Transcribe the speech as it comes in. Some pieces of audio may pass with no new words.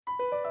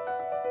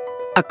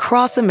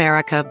Across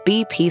America,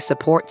 BP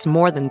supports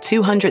more than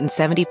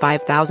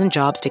 275,000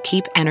 jobs to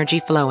keep energy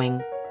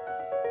flowing.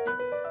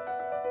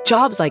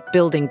 Jobs like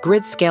building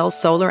grid-scale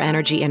solar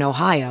energy in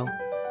Ohio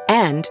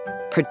and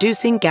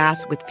producing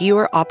gas with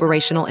fewer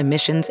operational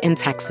emissions in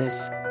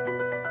Texas.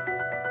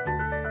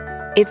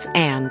 It's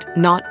and,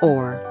 not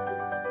or.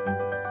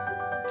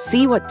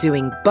 See what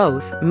doing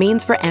both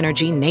means for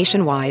energy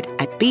nationwide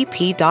at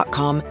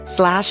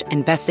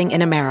bp.com/investing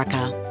in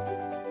America.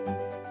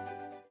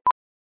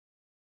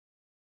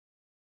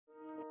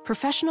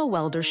 Professional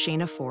welder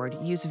Shayna Ford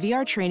used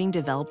VR training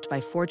developed by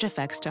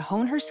ForgeFX to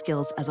hone her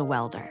skills as a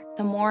welder.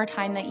 The more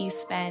time that you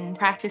spend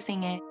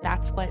practicing it,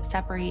 that's what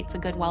separates a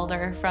good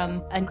welder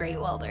from a great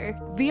welder.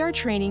 VR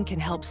training can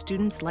help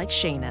students like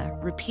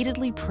Shayna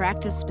repeatedly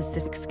practice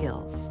specific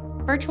skills.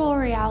 Virtual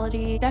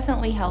reality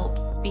definitely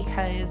helps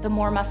because the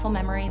more muscle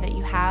memory that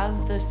you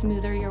have, the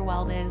smoother your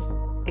weld is.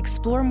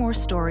 Explore more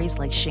stories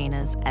like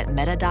Shayna's at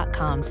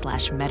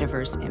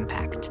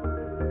meta.com/metaverseimpact.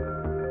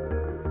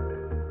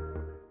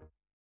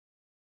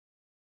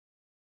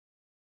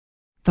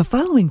 The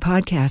following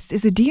podcast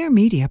is a Dear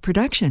Media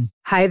production.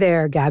 Hi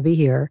there, Gabby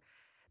here.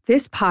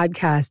 This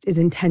podcast is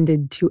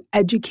intended to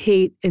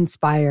educate,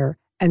 inspire,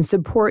 and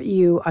support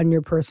you on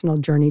your personal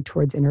journey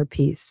towards inner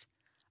peace.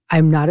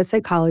 I'm not a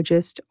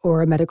psychologist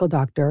or a medical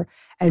doctor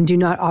and do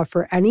not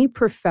offer any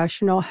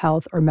professional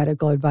health or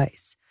medical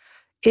advice.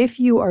 If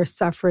you are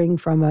suffering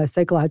from a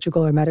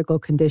psychological or medical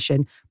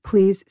condition,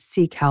 please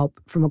seek help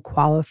from a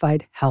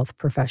qualified health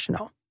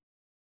professional.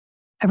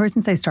 Ever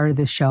since I started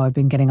this show, I've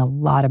been getting a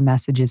lot of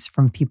messages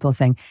from people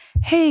saying,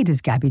 hey,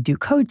 does Gabby do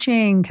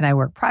coaching? Can I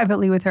work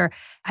privately with her?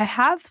 I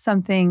have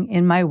something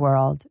in my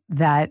world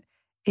that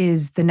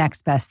is the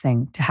next best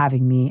thing to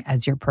having me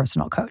as your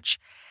personal coach.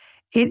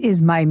 It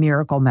is my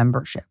Miracle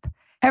membership.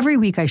 Every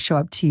week I show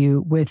up to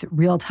you with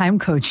real-time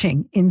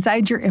coaching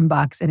inside your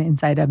inbox and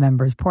inside a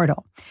member's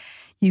portal.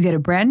 You get a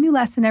brand new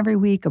lesson every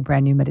week, a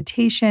brand new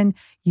meditation.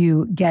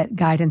 You get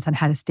guidance on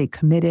how to stay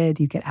committed.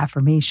 You get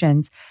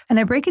affirmations. And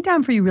I break it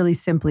down for you really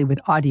simply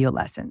with audio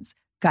lessons,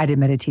 guided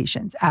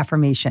meditations,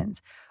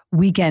 affirmations,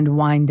 weekend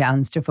wind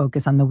downs to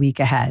focus on the week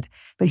ahead.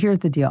 But here's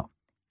the deal.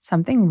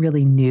 Something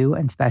really new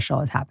and special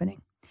is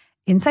happening.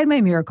 Inside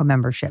my Miracle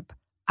membership,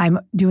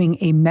 I'm doing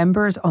a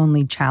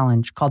members-only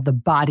challenge called the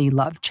Body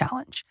Love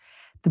Challenge.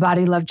 The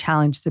Body Love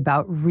Challenge is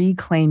about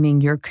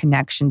reclaiming your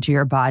connection to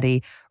your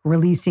body,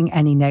 releasing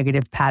any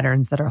negative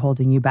patterns that are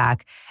holding you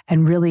back,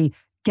 and really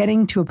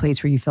getting to a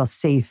place where you feel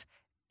safe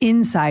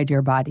inside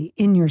your body,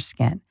 in your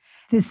skin.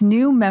 This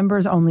new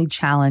members-only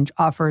challenge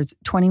offers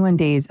 21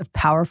 days of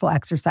powerful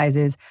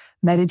exercises,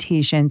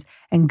 meditations,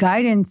 and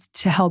guidance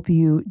to help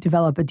you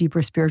develop a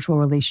deeper spiritual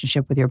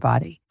relationship with your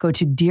body. Go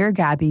to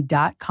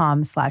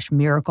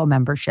deargabby.com/miracle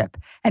membership.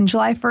 And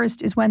July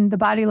 1st is when the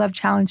Body Love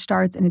Challenge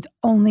starts, and it's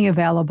only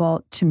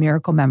available to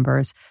Miracle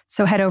members.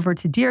 So head over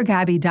to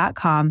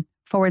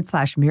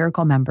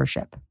deargabby.com/miracle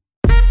membership.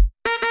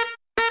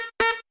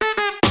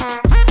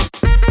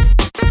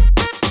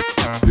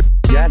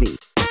 Gabby.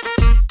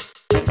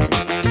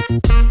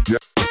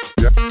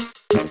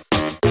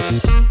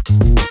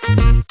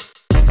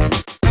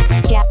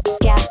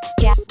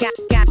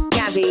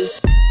 Gabby.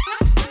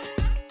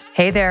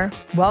 Hey there.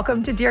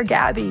 Welcome to Dear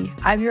Gabby.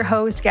 I'm your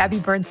host, Gabby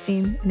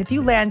Bernstein. And if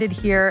you landed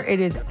here, it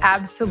is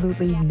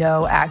absolutely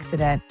no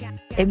accident.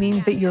 It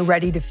means that you're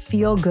ready to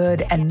feel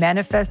good and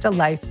manifest a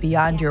life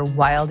beyond your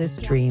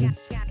wildest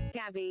dreams.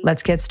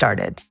 Let's get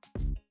started.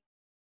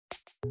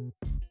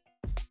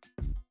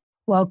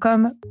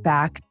 Welcome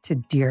back to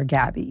Dear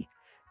Gabby.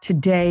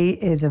 Today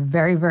is a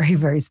very, very,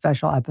 very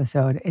special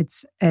episode.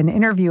 It's an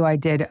interview I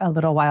did a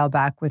little while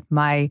back with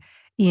my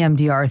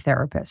EMDR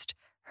therapist.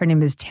 Her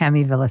name is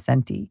Tammy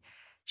Villicenti.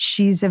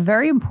 She's a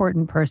very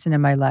important person in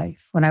my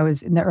life. When I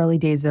was in the early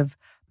days of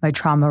my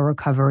trauma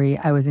recovery,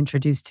 I was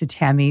introduced to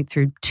Tammy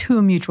through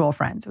two mutual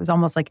friends. It was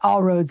almost like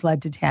all roads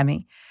led to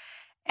Tammy.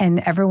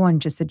 And everyone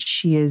just said,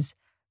 she is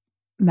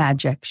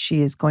magic. She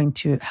is going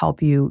to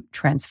help you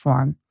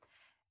transform.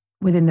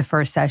 Within the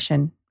first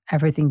session,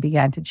 everything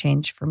began to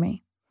change for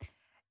me.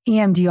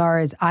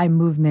 EMDR is eye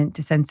movement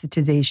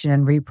desensitization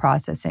and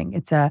reprocessing.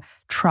 It's a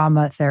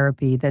trauma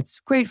therapy that's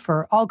great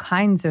for all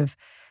kinds of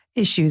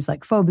issues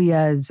like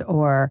phobias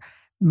or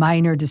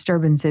minor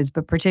disturbances,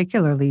 but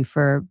particularly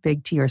for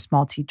big T or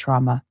small t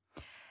trauma.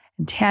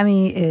 And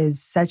Tammy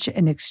is such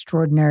an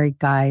extraordinary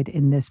guide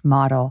in this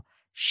model.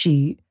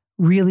 She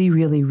really,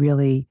 really,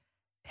 really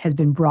has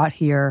been brought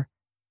here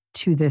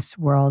to this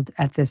world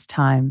at this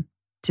time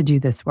to do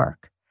this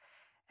work.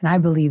 And I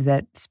believe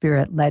that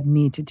Spirit led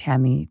me to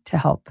Tammy to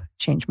help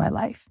change my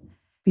life.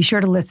 Be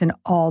sure to listen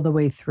all the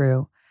way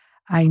through.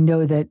 I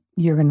know that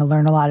you're going to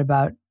learn a lot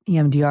about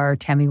EMDR.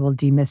 Tammy will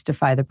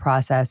demystify the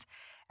process,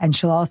 and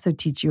she'll also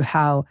teach you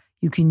how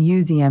you can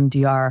use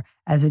EMDR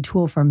as a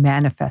tool for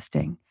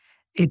manifesting.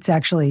 It's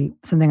actually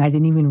something I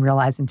didn't even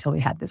realize until we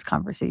had this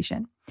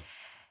conversation.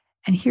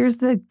 And here's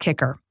the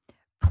kicker.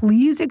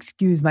 Please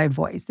excuse my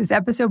voice. This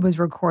episode was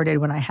recorded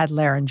when I had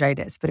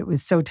laryngitis, but it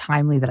was so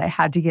timely that I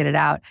had to get it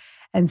out.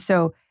 And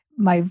so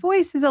my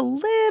voice is a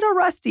little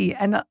rusty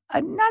and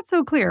not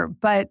so clear,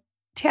 but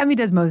Tammy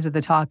does most of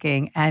the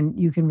talking, and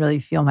you can really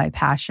feel my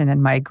passion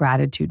and my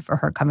gratitude for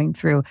her coming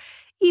through,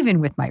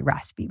 even with my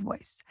raspy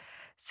voice.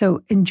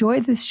 So enjoy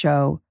this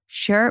show,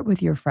 share it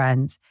with your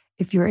friends.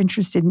 If you're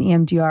interested in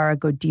EMDR,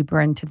 go deeper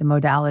into the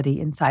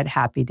modality inside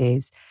Happy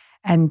Days.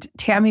 And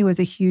Tammy was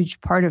a huge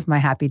part of my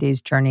Happy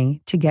Days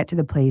journey to get to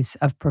the place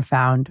of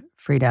profound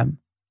freedom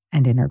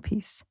and inner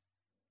peace.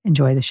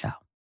 Enjoy the show.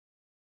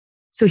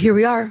 So here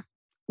we are.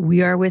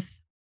 We are with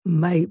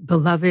my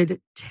beloved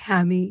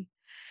Tammy.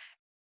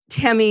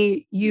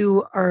 Tammy,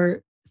 you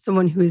are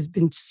someone who has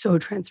been so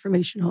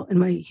transformational in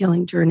my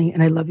healing journey,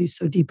 and I love you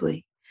so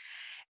deeply.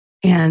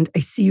 And I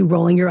see you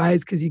rolling your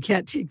eyes because you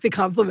can't take the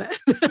compliment.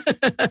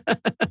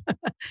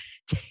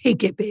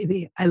 Take it,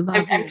 baby. I love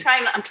you. I'm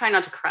trying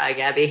not to cry,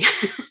 Gabby.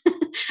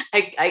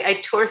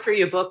 I tore through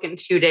your book in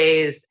 2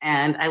 days,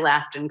 and I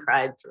laughed and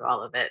cried through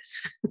all of it.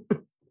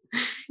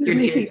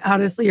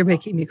 Honestly, you're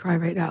making me cry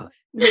right now.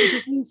 It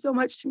just means so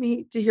much to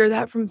me to hear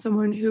that from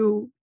someone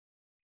who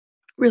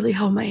really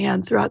held my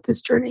hand throughout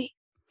this journey.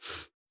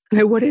 And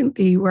I wouldn't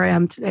be where I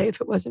am today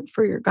if it wasn't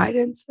for your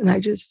guidance. And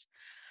I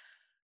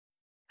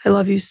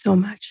love you so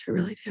much. I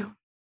really do.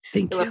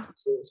 Thank you.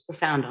 It's a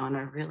profound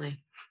honor,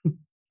 really.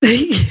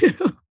 Thank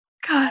you.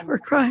 God, we're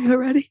crying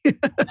already.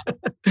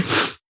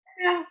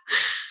 Yeah.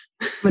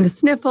 I'm going to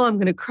sniffle. I'm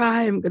going to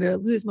cry. I'm going to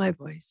lose my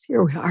voice.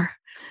 Here we are.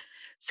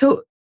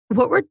 So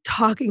what we're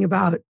talking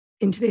about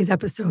in today's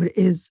episode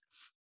is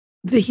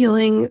the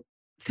healing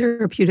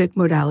therapeutic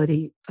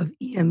modality of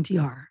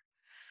EMDR.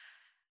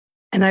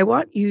 And I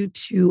want you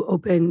to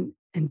open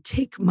and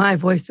take my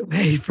voice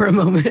away for a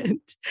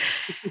moment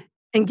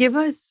and give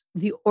us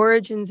the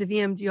origins of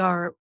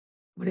EMDR,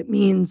 what it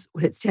means,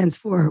 what it stands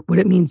for, what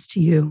it means to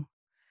you.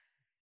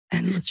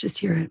 And let's just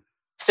hear it.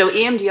 So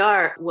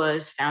EMDR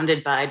was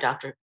founded by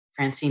Dr.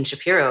 Francine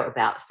Shapiro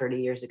about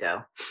 30 years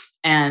ago.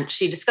 And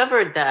she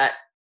discovered that,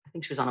 I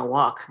think she was on a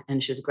walk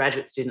and she was a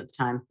graduate student at the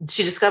time.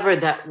 She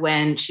discovered that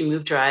when she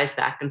moved her eyes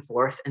back and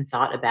forth and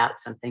thought about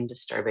something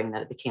disturbing,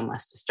 that it became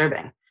less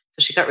disturbing.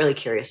 So she got really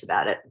curious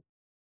about it.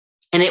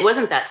 And it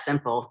wasn't that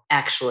simple,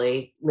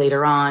 actually.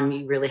 Later on,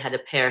 you really had to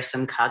pair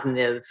some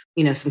cognitive,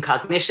 some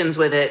cognitions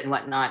with it and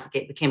whatnot.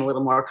 It became a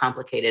little more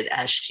complicated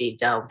as she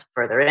delved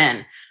further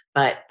in.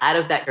 But out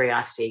of that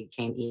curiosity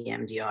came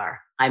EMDR,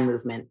 eye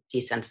movement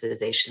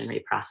desensitization and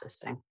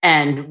reprocessing.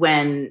 And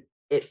when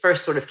it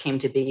first sort of came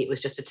to be, it was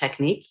just a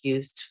technique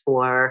used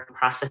for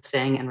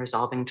processing and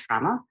resolving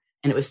trauma,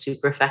 and it was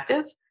super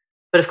effective.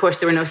 But of course,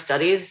 there were no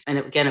studies. And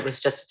it was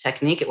just a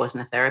technique. It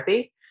wasn't a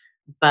therapy.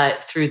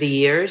 But through the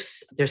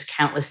years, there's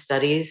countless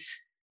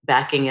studies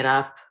backing it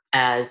up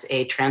as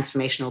a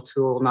transformational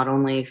tool, not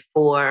only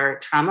for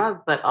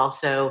trauma, but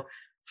also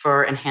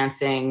for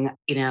enhancement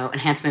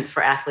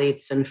for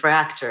athletes and for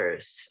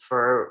actors,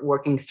 for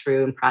working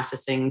through and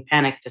processing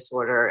panic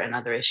disorder and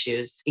other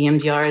issues.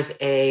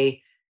 EMDR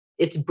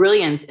it's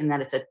brilliant in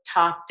that it's a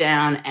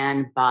top-down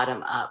and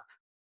bottom-up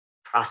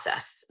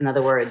process. In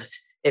other words,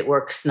 it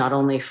works not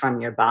only from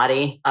your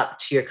body up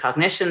to your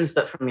cognitions,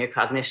 but from your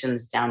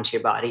cognitions down to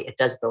your body. It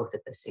does both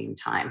at the same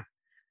time.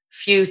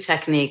 Few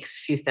techniques,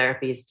 few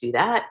therapies do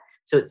that.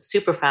 So it's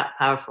super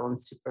powerful and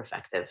super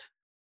effective.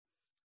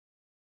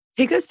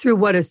 Take us through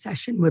what a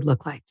session would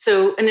look like.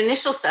 So an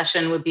initial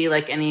session would be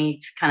like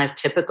any kind of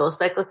typical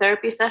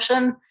psychotherapy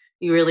session.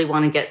 You really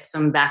want to get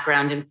some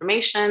background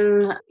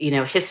information,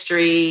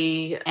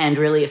 history, and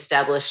really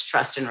establish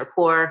trust and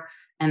rapport.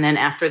 And then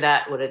after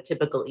that, what a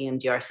typical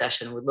EMDR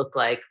session would look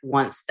like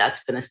once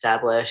that's been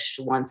established,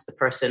 once the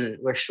person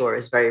we're sure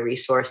is very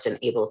resourced and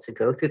able to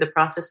go through the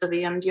process of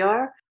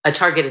EMDR, a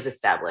target is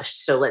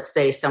established. So let's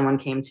say someone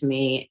came to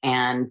me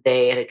and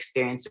they had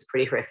experienced a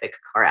pretty horrific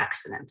car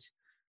accident.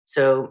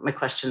 So my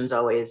question is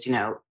always,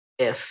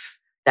 if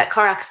that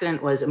car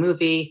accident was a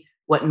movie,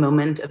 what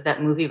moment of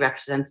that movie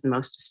represents the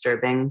most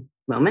disturbing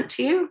moment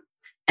to you?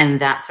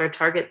 And that's our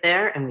target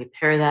there. And we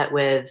pair that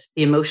with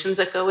the emotions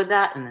that go with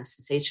that and the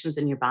sensations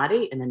in your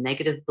body and the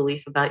negative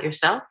belief about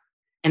yourself.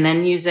 And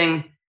then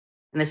and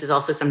this is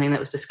also something that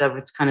was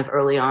discovered kind of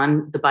early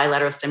on, the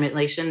bilateral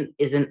stimulation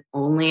isn't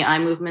only eye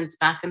movements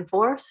back and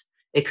forth.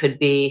 It could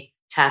be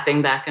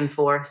tapping back and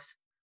forth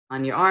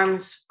on your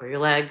arms or your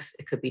legs.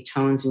 It could be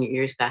tones in your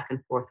ears back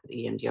and forth with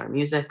EMDR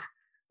music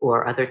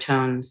or other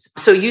tones.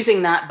 So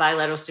using that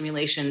bilateral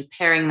stimulation,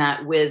 pairing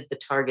that with the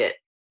target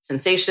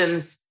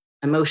sensations,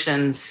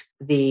 emotions,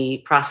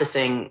 the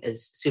processing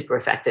is super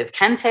effective.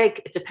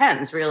 It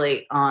depends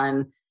really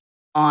on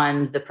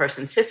the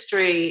person's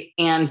history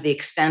and the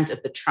extent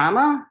of the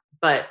trauma.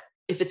 But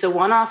if it's a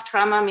one-off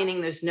trauma,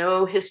 meaning there's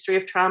no history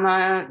of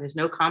trauma, there's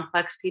no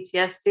complex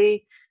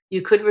PTSD,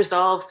 you could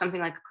resolve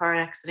something like a car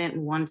accident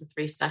in 1 to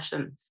 3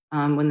 sessions.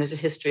 When there's a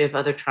history of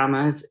other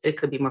traumas, it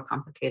could be more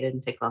complicated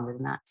and take longer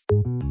than that.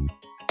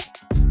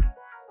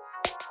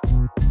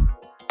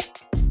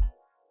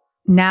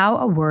 Now,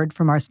 a word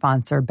from our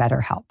sponsor,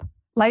 BetterHelp.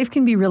 Life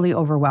can be really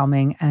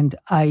overwhelming, and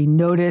I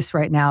notice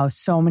right now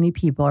so many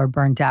people are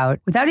burnt out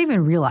without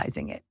even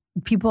realizing it.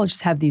 people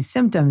just have these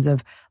symptoms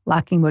of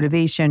lacking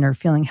motivation or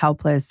feeling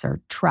helpless or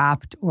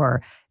trapped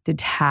or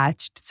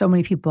detached. So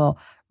many people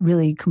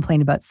really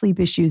complain about sleep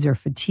issues or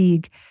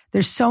fatigue.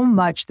 There's so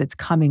much that's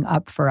coming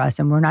up for us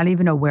and we're not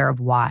even aware of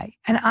why.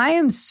 And I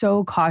am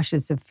so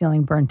cautious of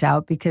feeling burnt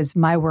out because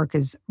my work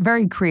is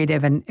very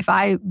creative. And if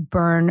I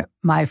burn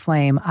my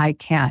flame, I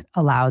can't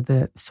allow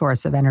the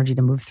source of energy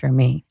to move through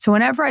me. So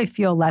whenever I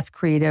feel less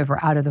creative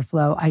or out of the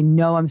flow, I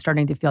know I'm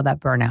starting to feel that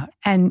burnout.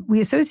 And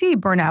we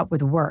associate burnout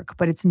with work,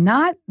 but it's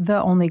not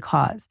the only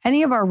cause.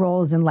 Any of our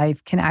roles in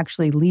life can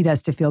actually lead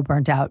us to feel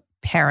burnt out.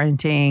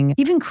 Parenting,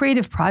 even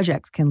creative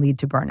projects can lead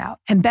to burnout.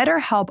 And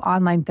BetterHelp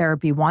Online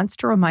Therapy wants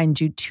to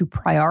remind you to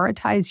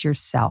prioritize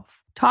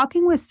yourself.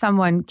 Talking with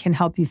someone can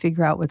help you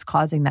figure out what's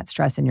causing that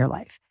stress in your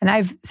life. And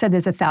I've said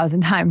this 1,000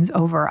 times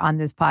over on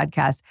this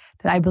podcast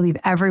that I believe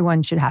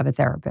everyone should have a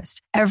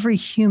therapist. Every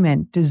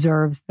human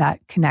deserves that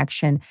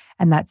connection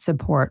and that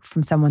support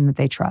from someone that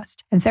they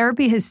trust. And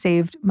therapy has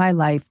saved my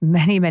life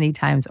many, many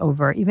times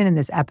over. Even in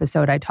this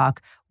episode, I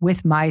talk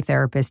with my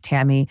therapist,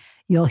 Tammy.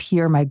 You'll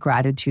hear my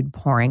gratitude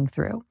pouring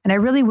through. And I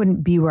really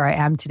wouldn't be where I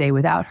am today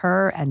without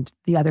her and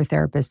the other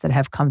therapists that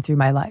have come through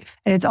my life.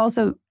 And it's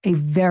also a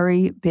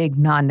very big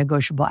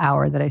non-negotiable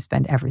hour that I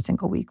spend every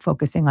single week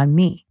focusing on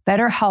me.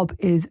 BetterHelp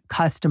is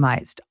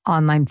customized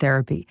online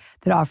therapy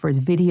that offers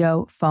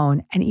video,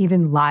 phone, and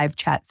even live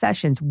chat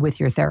sessions with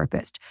your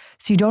therapist.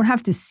 So you don't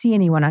have to see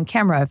anyone on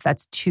camera if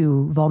that's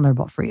too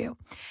vulnerable for you.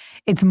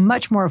 It's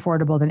much more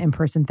affordable than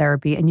in-person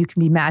therapy, and you can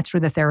be matched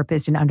with a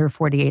therapist in under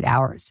 48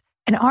 hours.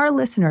 And our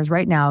listeners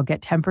right now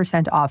get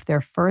 10% off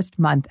their first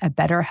month at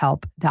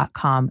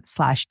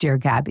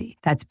betterhelp.com/DearGabby.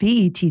 That's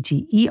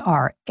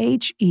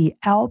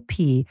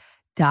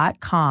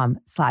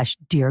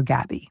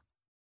BetterHelp.com/DearGabby.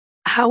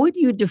 How would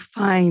you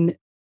define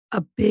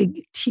a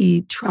big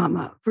T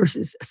trauma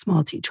versus a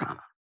small T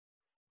trauma?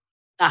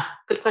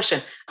 Good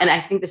question. And I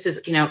think this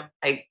is,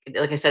 like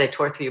I said, I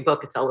tore through your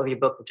book. It's all over your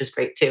book, which is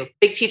great too.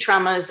 Big T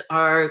traumas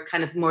are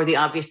kind of more the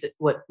obvious,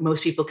 what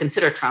most people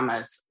consider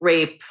traumas: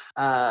 rape,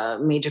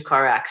 major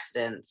car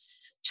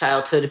accidents,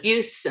 childhood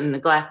abuse and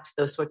neglect,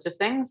 those sorts of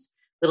things.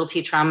 Little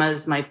T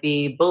traumas might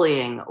be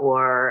bullying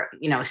or,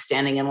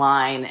 standing in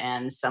line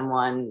and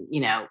someone,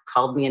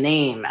 called me a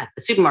name at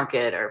the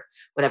supermarket or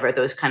whatever,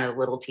 those kind of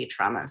little T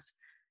traumas.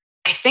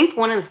 I think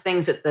one of the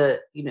things that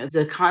the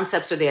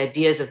concepts or the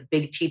ideas of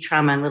big T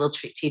trauma and little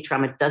T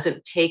trauma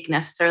doesn't take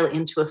necessarily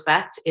into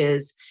effect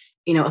is,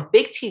 a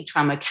big T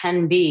trauma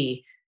can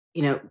be,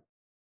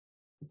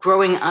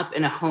 growing up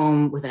in a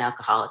home with an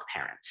alcoholic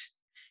parent.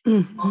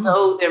 Mm-hmm.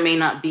 Although there may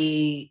not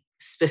be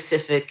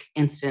specific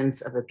instance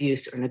of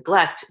abuse or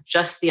neglect,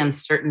 just the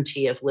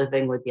uncertainty of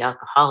living with the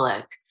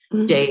alcoholic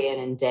day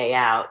in and day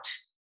out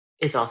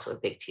is also a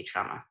big T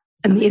trauma.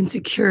 And the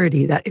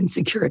insecurity, that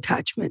insecure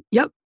attachment.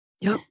 Yep.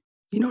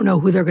 You don't know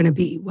who they're going to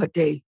be, what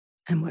day,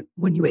 and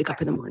when you wake up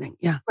in the morning.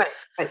 Yeah. Right.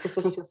 This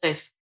doesn't feel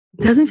safe.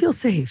 It doesn't feel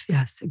safe.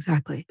 Yes,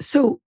 exactly.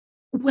 So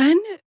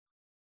when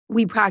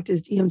we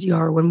practiced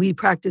EMDR, when we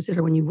practice it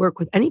or when you work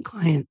with any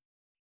client,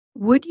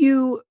 would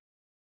you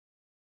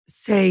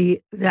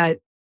say that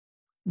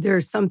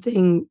there's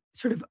something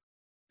sort of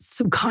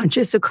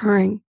subconscious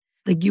occurring?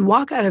 Like you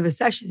walk out of a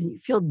session and you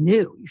feel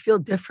new, you feel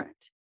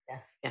different. Yeah.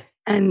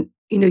 And,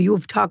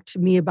 you've talked to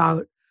me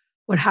about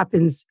what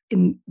happens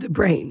in the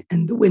brain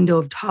and the window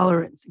of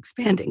tolerance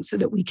expanding so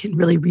that we can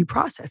really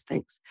reprocess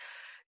things.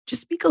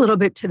 Just speak a little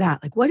bit to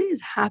that. Like, what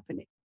is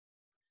happening?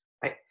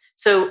 Right.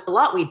 So a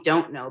lot we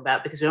don't know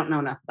about because we don't know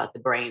enough about the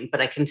brain, but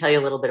I can tell you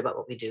a little bit about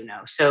what we do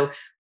know. So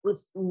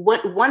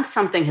once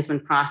something has been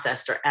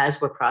processed or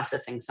as we're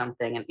processing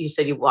something, and you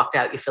said you walked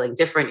out, you're feeling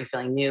different, you're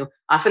feeling new.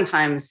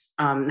 Oftentimes,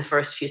 the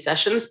first few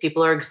sessions,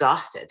 people are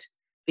exhausted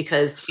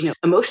because,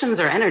 emotions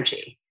are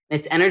energy.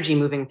 It's energy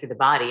moving through the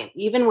body. And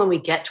even when we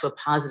get to a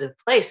positive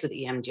place with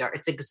EMDR,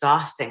 it's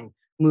exhausting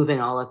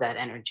moving all of that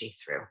energy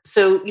through.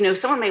 So,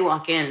 someone may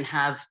walk in and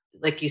have,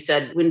 like you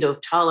said, window of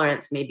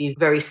tolerance may be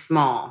very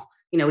small.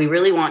 We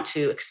really want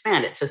to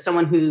expand it. So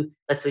someone who,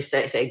 let's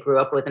say grew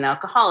up with an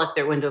alcoholic,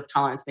 their window of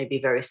tolerance may be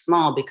very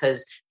small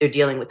because they're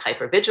dealing with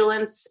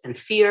hypervigilance and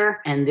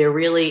fear. And they're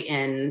really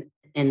in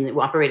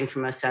operating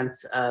from a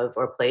sense of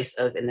or place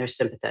of in their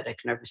sympathetic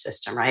nervous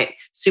system, right?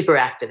 Super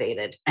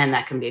activated. And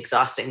that can be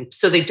exhausting.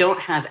 So they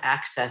don't have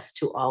access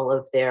to all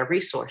of their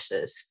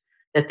resources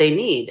that they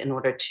need in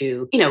order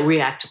to,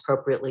 react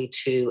appropriately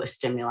to a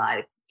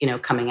stimuli,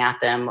 coming at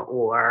them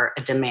or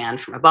a demand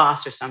from a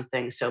boss or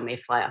something. So it may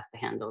fly off the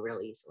handle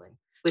really easily.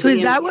 So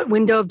is that what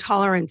window of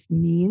tolerance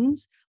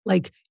means?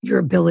 Like your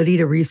ability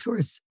to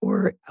resource,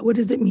 or what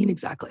does it mean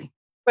exactly?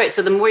 Right.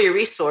 So the more you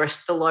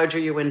resource, the larger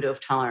your window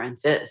of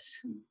tolerance is,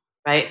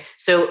 right?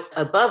 So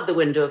above the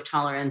window of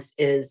tolerance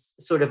is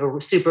sort of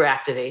a super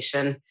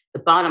activation. The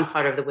bottom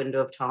part of the window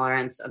of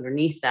tolerance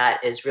underneath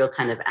that is real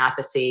kind of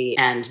apathy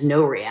and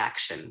no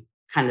reaction,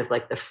 kind of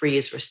like the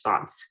freeze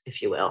response,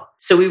 if you will.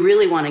 So we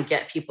really want to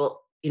get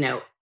people,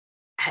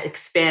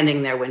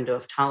 expanding their window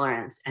of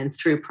tolerance. And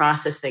through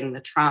processing the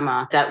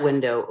trauma, that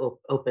window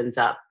opens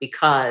up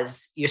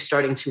because you're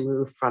starting to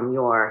move from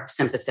your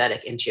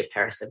sympathetic into your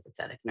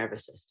parasympathetic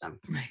nervous system.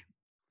 Right.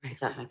 Does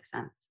that make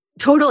sense?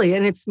 Totally.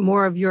 And it's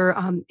more of your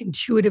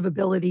intuitive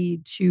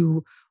ability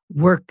to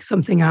work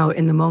something out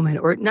in the moment,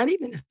 or not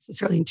even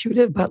necessarily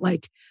intuitive, but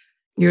like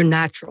your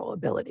natural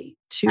ability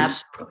to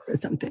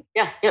process something.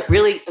 Yeah,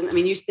 really. I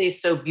mean, you say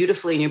so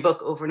beautifully in your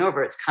book over and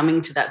over, it's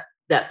coming to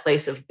that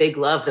place of big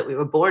love that we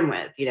were born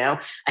with.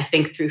 I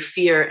think through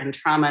fear and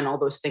trauma and all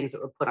those things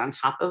that were put on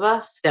top of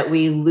us, that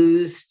we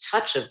lose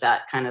touch of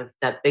that kind of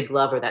that big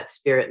love or that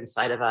spirit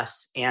inside of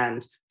us.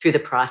 And through the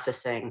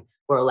processing,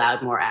 we're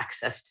allowed more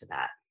access to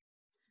that.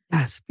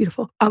 Yes,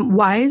 beautiful.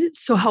 Why is it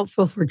so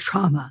helpful for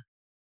trauma?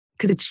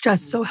 Because it's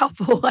just so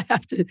helpful. I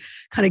have to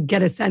kind of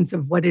get a sense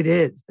of what it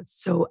is.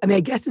 I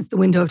guess it's the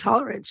window of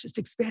tolerance, just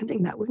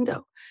expanding that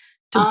window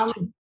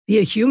to be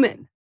a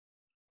human.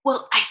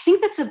 Well, I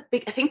think that's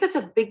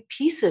a big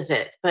piece of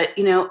it. But,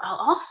 I'll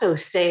also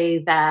say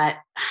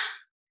that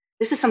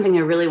this is something I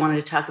really wanted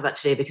to talk about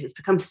today because it's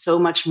become so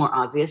much more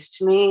obvious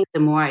to me the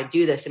more I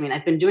do this. I mean,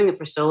 I've been doing it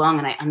for so long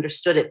and I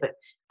understood it, but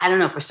I don't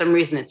know, for some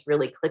reason, it's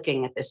really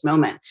clicking at this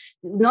moment.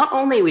 Not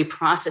only are we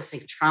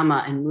processing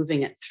trauma and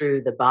moving it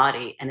through the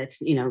body, and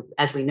it's,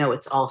 as we know,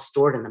 it's all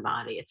stored in the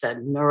body. It's a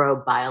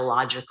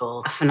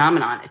neurobiological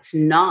phenomenon. It's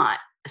not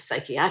a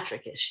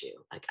psychiatric issue.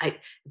 I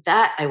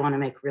want to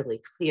make really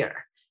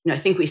clear. I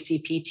think we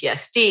see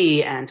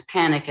PTSD and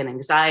panic and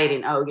anxiety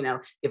and, you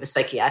have a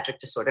psychiatric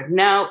disorder.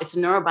 No, it's a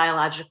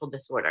neurobiological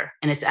disorder.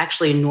 And it's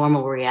actually a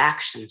normal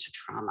reaction to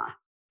trauma.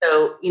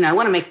 So, I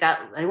want to make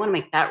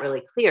that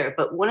really clear.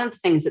 But one of the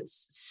things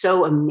that's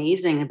so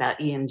amazing about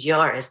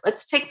EMDR is,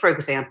 let's take, for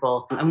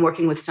example, I'm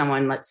working with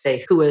someone, let's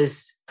say, who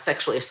was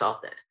sexually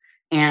assaulted.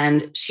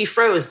 And she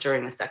froze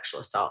during the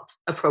sexual assault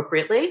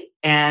appropriately.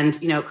 And,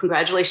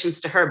 congratulations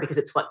to her because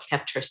it's what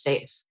kept her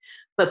safe.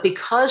 But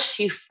because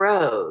she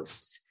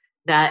froze,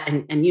 that,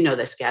 and you know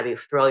this, Gabby,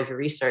 through all of your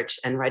research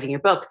and writing your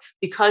book,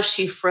 because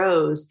she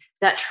froze,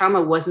 that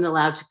trauma wasn't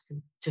allowed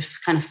to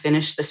kind of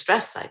finish the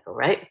stress cycle,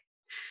 right?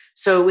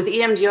 So with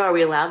EMDR,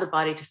 we allow the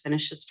body to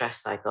finish the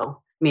stress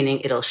cycle,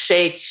 meaning it'll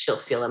shake, she'll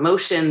feel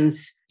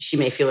emotions, she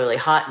may feel really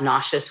hot,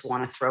 nauseous,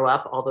 want to throw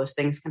up, all those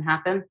things can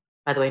happen.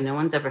 By the way, no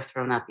one's ever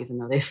thrown up, even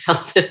though they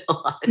felt it a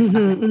lot of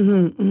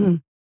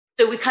times.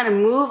 So we kind of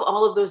move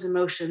all of those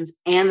emotions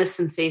and the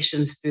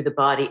sensations through the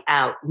body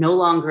out. No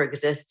longer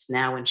exists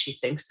now when she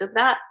thinks of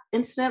that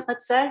incident,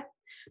 let's say.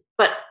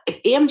 But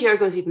EMDR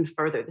goes even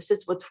further. This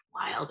is what's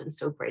wild and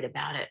so great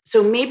about it.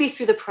 So maybe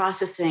through the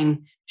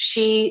processing,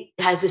 she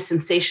has this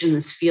sensation,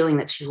 this feeling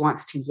that she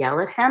wants to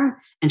yell at him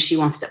and she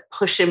wants to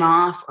push him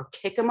off or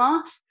kick him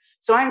off.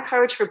 So I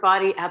encourage her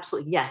body,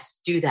 absolutely,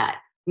 yes, do that.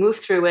 Move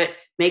through it,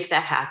 make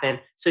that happen.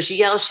 So she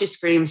yells, she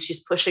screams,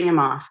 she's pushing him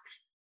off.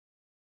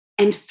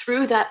 And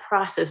through that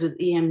process with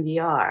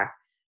EMDR,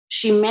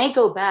 she may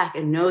go back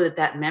and know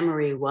that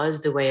memory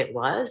was the way it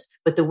was,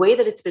 but the way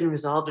that it's been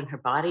resolved in her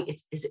body,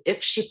 it's as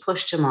if she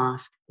pushed him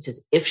off. It's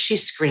as if she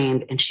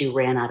screamed and she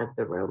ran out of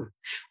the room.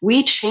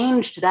 We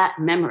changed that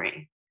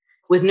memory.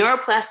 With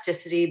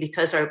neuroplasticity,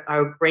 because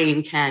our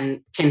brain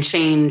can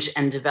change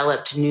and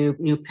develop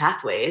new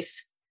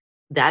pathways,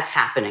 that's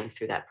happening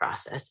through that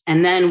process.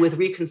 And then with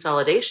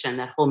reconsolidation,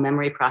 that whole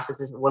memory process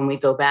is when we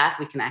go back,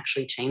 we can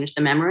actually change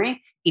the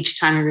memory. Each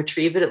time we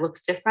retrieve it, it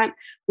looks different.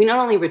 We not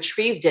only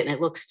retrieved it and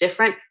it looks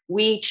different,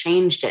 we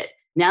changed it.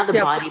 Now the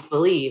body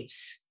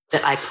believes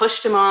that I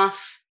pushed him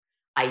off,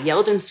 I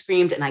yelled and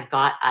screamed, and I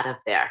got out of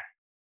there.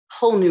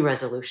 Whole new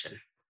resolution.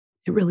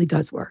 It really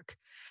does work.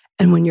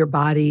 And when your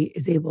body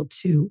is able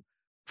to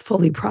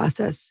fully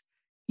process,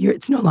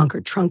 it's no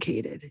longer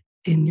truncated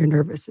in your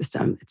nervous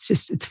system.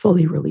 It's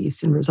fully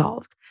released and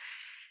resolved.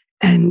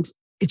 And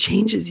it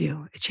changes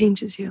you. It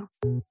changes you.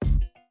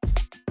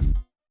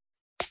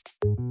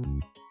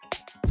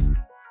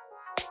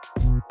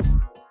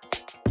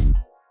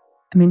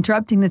 I'm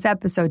interrupting this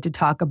episode to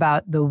talk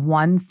about the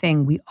one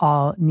thing we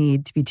all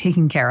need to be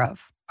taking care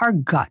of, our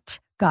gut.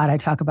 God, I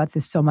talk about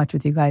this so much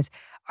with you guys.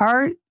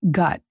 Our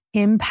gut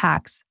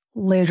impacts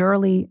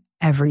literally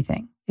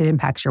everything. It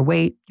impacts your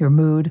weight, your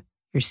mood,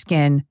 your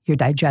skin, your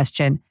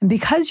digestion. And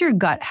because your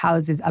gut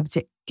houses up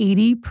to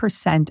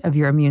 80% of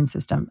your immune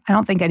system, I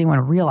don't think anyone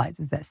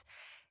realizes this.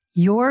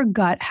 Your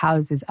gut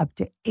houses up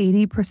to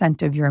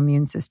 80% of your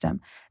immune system.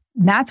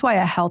 That's why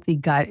a healthy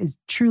gut is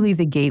truly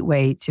the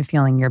gateway to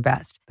feeling your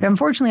best. But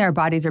unfortunately, our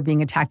bodies are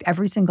being attacked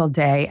every single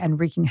day and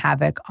wreaking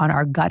havoc on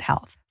our gut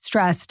health.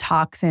 Stress,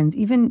 toxins,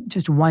 even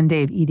just one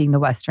day of eating the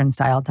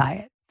Western-style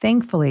diet.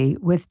 Thankfully,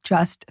 with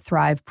Just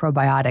Thrive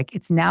Probiotic,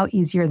 it's now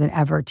easier than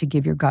ever to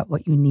give your gut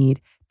what you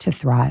need to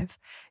thrive.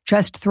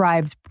 Just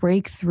Thrive's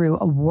breakthrough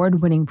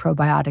award-winning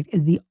probiotic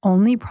is the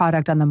only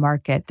product on the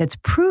market that's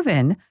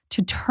proven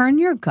to turn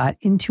your gut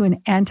into an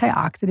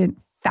antioxidant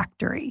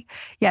factory.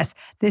 Yes,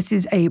 this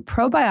is a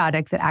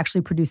probiotic that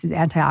actually produces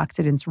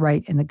antioxidants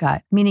right in the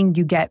gut, meaning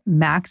you get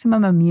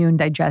maximum immune,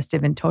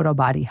 digestive, and total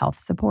body health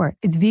support.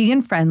 It's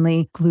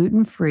vegan-friendly,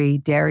 gluten-free,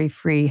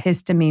 dairy-free,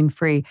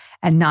 histamine-free,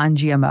 and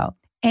non-GMO.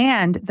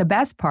 And the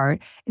best part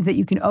is that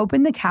you can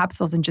open the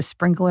capsules and just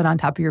sprinkle it on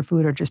top of your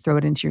food or just throw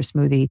it into your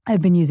smoothie.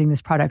 I've been using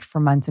this product for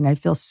months and I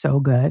feel so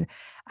good.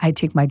 I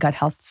take my gut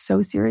health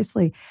so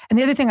seriously. And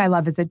the other thing I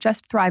love is that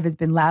Just Thrive has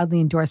been loudly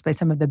endorsed by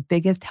some of the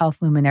biggest health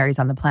luminaries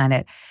on the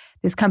planet.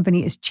 This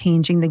company is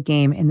changing the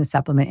game in the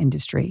supplement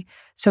industry.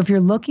 So if you're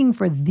looking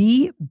for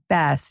the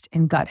best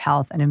in gut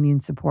health and immune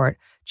support,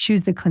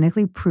 choose the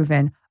clinically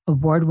proven,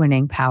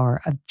 award-winning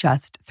power of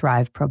Just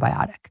Thrive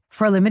Probiotic.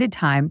 For a limited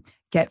time,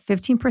 get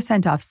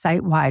 15% off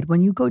site-wide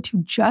when you go to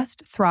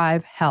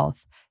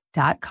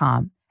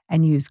justthrivehealth.com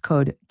and use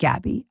code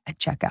GABBY at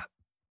checkout.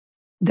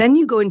 Then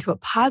you go into a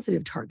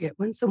positive target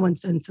when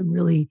someone's done some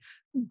really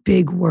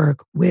big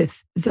work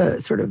with the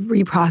sort of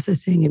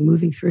reprocessing and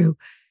moving through.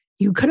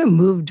 You kind of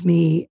moved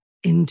me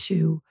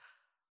into,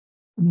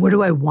 what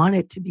do I want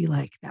it to be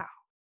like now?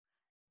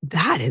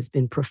 That has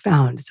been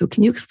profound. So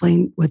can you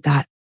explain what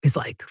that is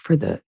like for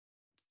the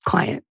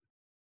client?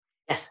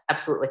 Yes,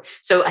 absolutely.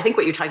 So I think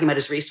what you're talking about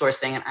is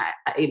resourcing. And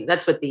I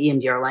that's what the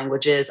EMDR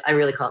language is. I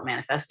really call it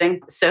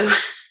manifesting. So,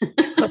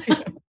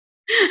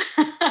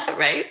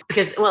 right?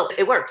 Because, well,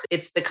 it works.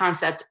 It's the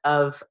concept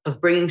of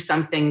bringing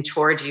something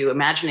towards you,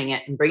 imagining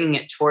it and bringing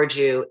it towards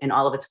you in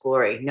all of its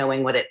glory,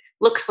 knowing what it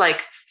looks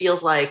like,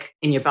 feels like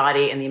in your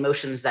body and the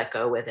emotions that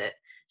go with it.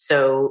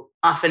 So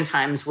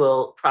oftentimes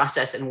we'll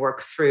process and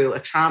work through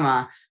a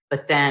trauma,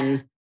 but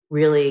then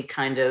really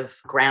kind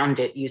of ground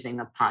it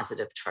using a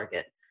positive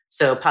target.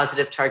 So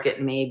positive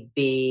target may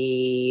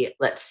be,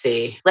 let's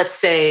say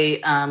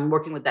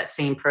working with that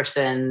same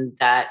person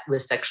that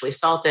was sexually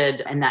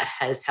assaulted and that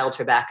has held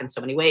her back in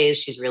so many ways.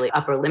 She's really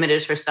upper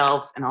limited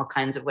herself in all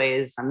kinds of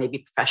ways, maybe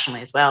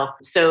professionally as well.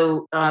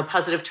 So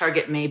positive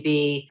target may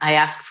be, I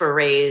ask for a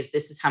raise.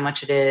 This is how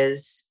much it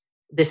is.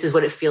 This is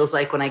what it feels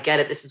like when I get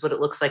it. This is what it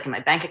looks like in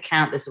my bank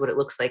account. This is what it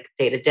looks like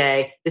day to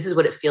day. This is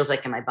what it feels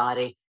like in my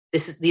body.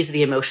 These are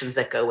the emotions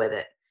that go with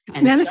it.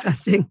 It's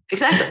manifesting.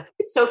 Exactly.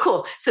 It's so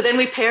cool. So then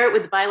we pair it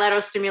with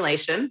bilateral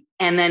stimulation.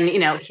 And then,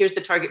 here's the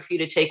target for you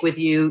to take with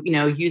you,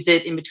 use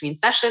it in between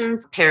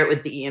sessions, pair it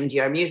with the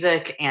EMDR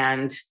music,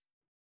 and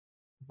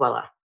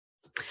voila.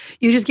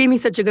 You just gave me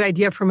such a good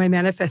idea for my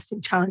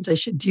manifesting challenge. I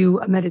should do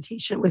a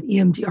meditation with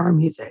EMDR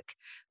music,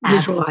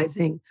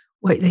 visualizing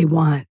what they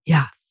want.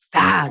 Yeah.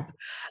 Fab.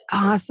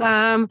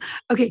 Awesome.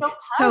 Okay.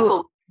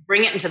 So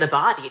bring it into the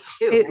body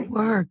too. It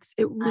works.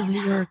 It really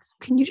works.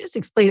 Can you just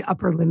explain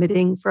upper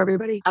limiting for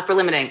everybody? Upper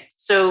limiting.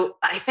 So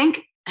I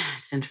think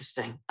it's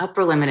interesting.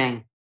 Upper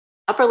limiting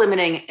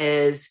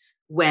is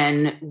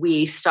when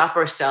we stop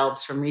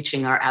ourselves from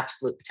reaching our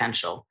absolute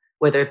potential,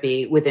 whether it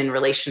be within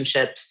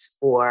relationships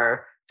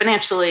or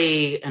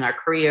financially, in our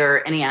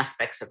career, any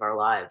aspects of our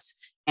lives.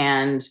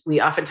 And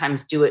we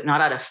oftentimes do it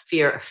not out of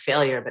fear of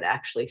failure, but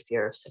actually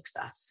fear of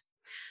success.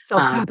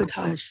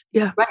 Self-sabotage.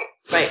 Yeah.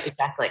 Right.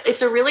 Exactly.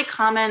 It's a really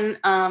common,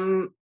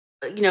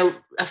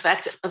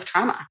 effect of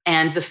trauma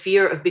and the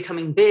fear of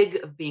becoming big,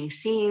 of being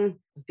seen,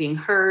 of being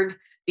heard,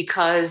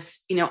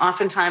 because,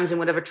 oftentimes in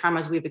whatever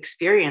traumas we've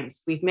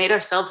experienced, we've made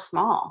ourselves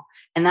small.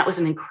 And that was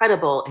an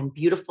incredible and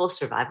beautiful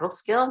survival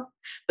skill.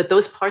 But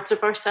those parts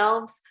of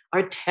ourselves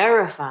are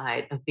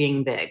terrified of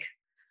being big.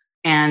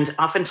 And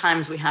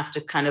oftentimes we have to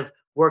kind of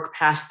work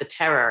past the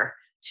terror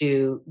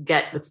to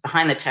get what's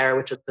behind the terror,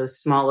 which are those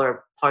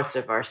smaller parts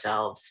of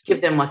ourselves,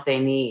 give them what they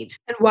need.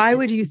 And why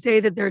would you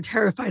say that they're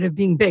terrified of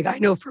being big? I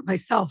know for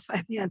myself, I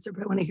have the answer,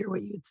 but I want to hear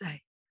what you would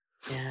say.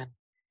 Yeah.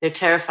 They're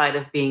terrified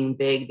of being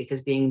big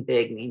because being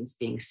big means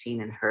being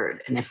seen and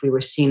heard. And if we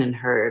were seen and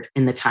heard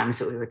in the times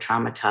that we were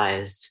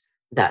traumatized,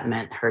 that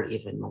meant hurt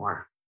even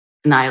more,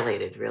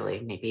 annihilated, really,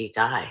 maybe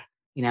die.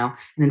 And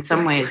in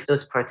some ways,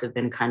 those parts have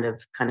been kind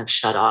of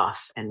shut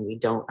off, and we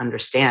don't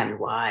understand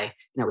why.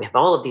 We have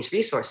all of these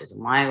resources,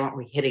 and why aren't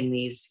we hitting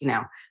these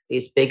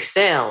big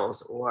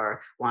sales,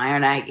 or why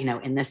aren't I,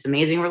 in this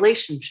amazing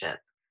relationship?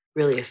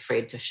 Really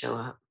afraid to show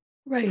up.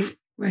 Right.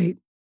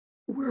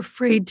 We're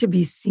afraid to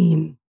be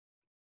seen,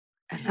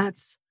 and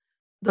that's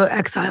the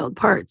exiled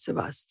parts of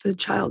us, the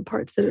child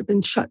parts that have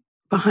been shut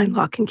behind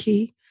lock and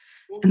key,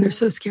 and they're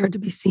so scared to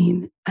be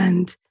seen,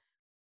 and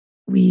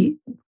we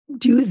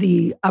do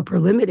the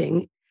upper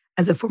limiting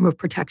as a form of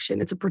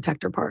protection. It's a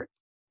protector part.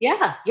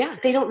 Yeah.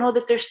 They don't know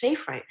that they're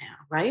safe right now,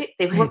 right?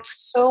 They've worked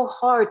so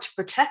hard to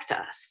protect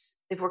us.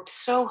 They've worked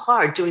so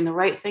hard doing the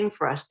right thing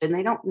for us. Then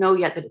they don't know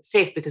yet that it's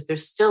safe because they're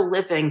still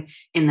living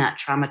in that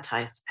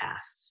traumatized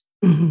past.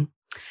 Mm-hmm.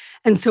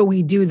 And so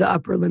we do the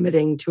upper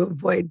limiting to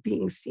avoid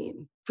being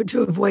seen,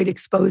 to avoid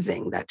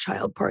exposing that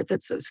child part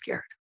that's so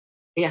scared.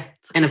 Yeah. Like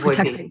and avoid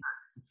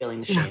feeling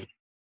the shame.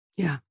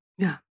 Yeah.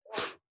 Right.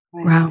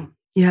 Wow.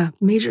 Yeah.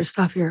 Major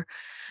stuff here.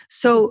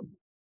 So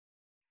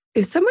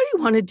if somebody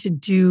wanted to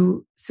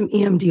do some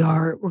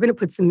EMDR, we're going to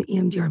put some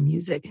EMDR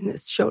music in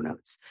this show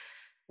notes.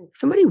 If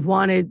somebody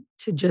wanted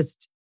to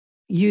just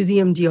use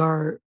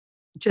EMDR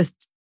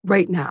just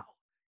right now,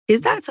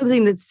 is that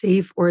something that's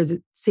safe, or is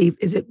it safe?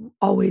 Is it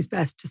always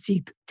best to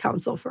seek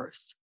counsel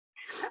first?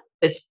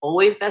 It's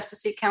always best to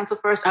seek counsel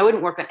first. I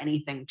wouldn't work on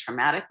anything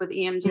traumatic with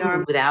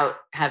EMDR without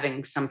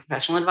having some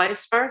professional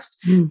advice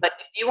first. But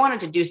if you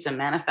wanted to do some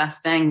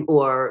manifesting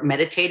or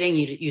meditating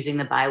using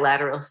the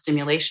bilateral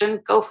stimulation,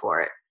 go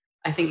for it.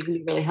 I think it can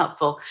be really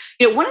helpful.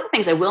 One of the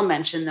things I will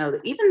mention, though,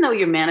 that even though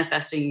you're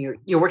manifesting,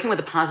 you're working with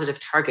a positive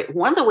target.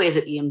 One of the ways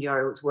that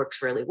EMDR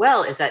works really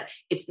well is that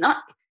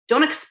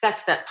don't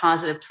expect that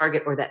positive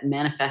target or that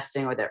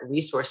manifesting or that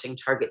resourcing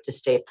target to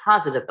stay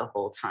positive the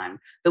whole time.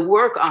 The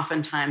work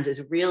oftentimes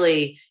is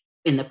really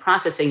in the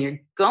processing. You're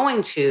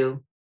going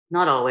to,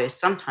 not always,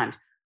 sometimes,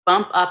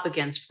 bump up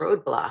against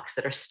roadblocks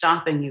that are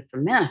stopping you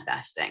from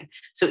manifesting.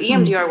 So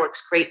EMDR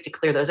works great to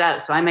clear those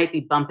out. So I might be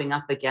bumping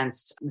up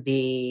against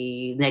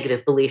the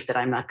negative belief that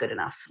I'm not good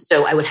enough.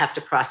 So I would have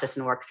to process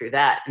and work through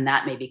that. And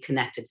that may be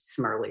connected to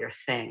some earlier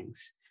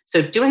things.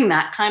 So doing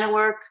that kind of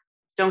work,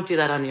 don't do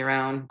that on your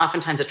own.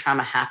 Oftentimes a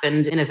trauma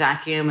happened in a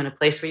vacuum, in a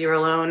place where you're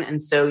alone.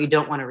 And so you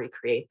don't want to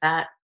recreate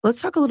that.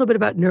 Let's talk a little bit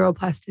about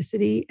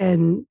neuroplasticity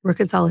and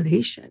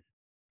reconciliation.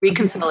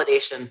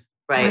 Reconciliation.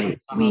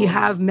 Right. We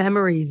have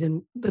memories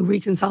and the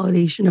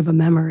reconsolidation of a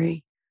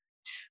memory.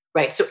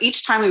 Right. So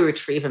each time we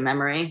retrieve a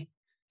memory,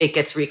 it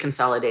gets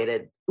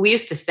reconsolidated. We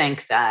used to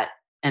think that,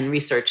 and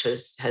research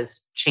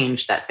has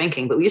changed that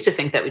thinking, but we used to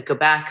think that we'd go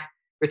back,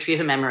 retrieve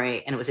a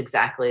memory, and it was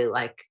exactly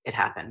like it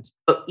happened.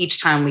 But each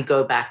time we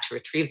go back to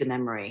retrieve the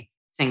memory,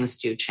 things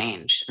do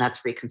change. And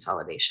that's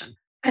reconsolidation.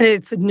 And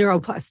it's a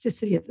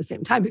neuroplasticity at the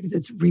same time because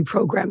it's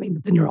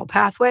reprogramming the neural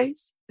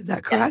pathways. Is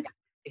that correct?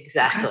 Yes,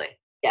 exactly. Okay.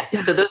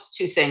 Yeah. So those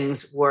two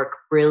things work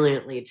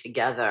brilliantly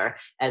together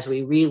as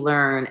we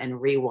relearn and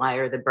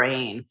rewire the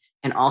brain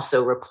and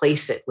also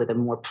replace it with a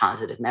more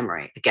positive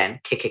memory. Again,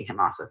 kicking him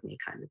off of me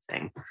kind of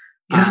thing.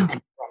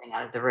 And running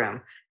out of the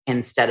room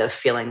instead of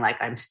feeling like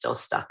I'm still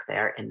stuck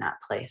there in that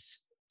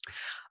place.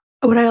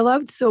 What I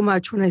loved so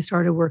much when I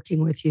started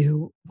working with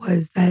you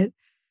was that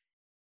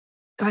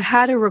I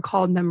had a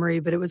recalled memory,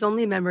 but it was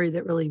only a memory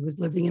that really was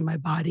living in my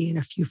body in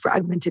a few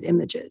fragmented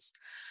images.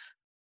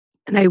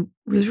 And I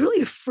was really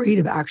afraid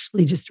of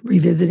actually just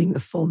revisiting the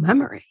full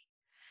memory.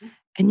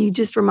 And you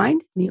just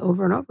reminded me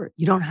over and over,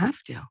 you don't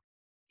have to.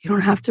 You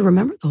don't have to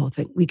remember the whole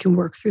thing. We can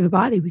work through the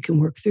body. We can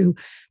work through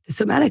the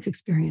somatic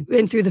experience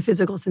and through the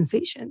physical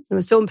sensations. And it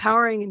was so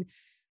empowering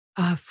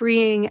and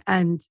freeing.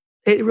 And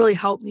it really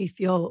helped me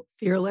feel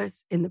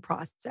fearless in the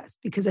process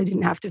because I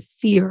didn't have to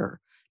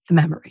fear the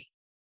memory.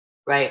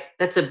 Right.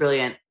 That's a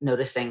brilliant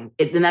noticing.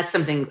 And that's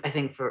something I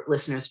think for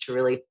listeners to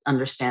really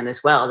understand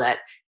as well, that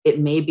it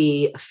may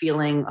be a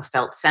feeling, a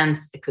felt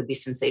sense. It could be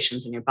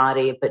sensations in your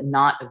body, but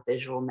not a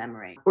visual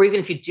memory. Or even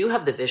if you do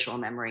have the visual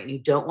memory and you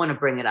don't want to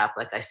bring it up,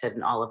 like I said,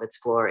 in all of its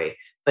glory,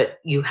 but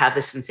you have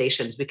the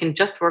sensations, we can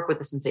just work with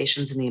the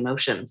sensations and the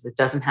emotions. It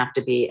doesn't have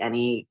to be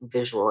any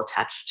visual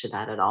attached to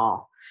that at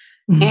all.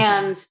 Mm-hmm.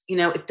 And,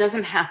 it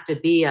doesn't have to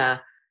be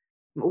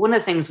one of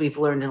the things we've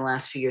learned in the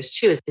last few years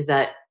too is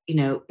that,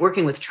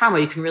 working with trauma,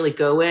 you can really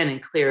go in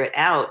and clear it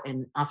out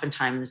in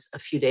oftentimes a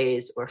few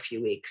days or a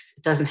few weeks.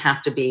 It doesn't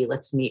have to be,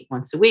 let's meet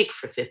once a week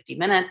for 50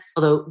 minutes,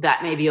 although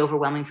that may be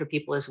overwhelming for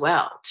people as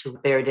well to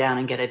bear down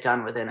and get it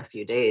done within a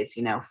few days,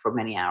 for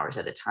many hours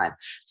at a time.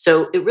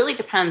 So it really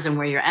depends on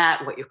where you're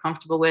at, what you're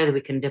comfortable with.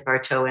 We can dip our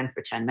toe in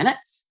for 10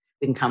 minutes.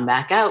 We can come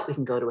back out. We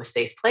can go to a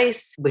safe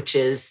place, which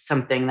is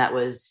something that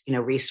was,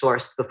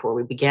 resourced before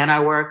we began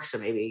our work. So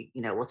maybe,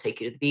 we'll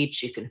take you to the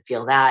beach. You can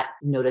feel that,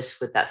 notice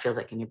what that feels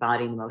like in your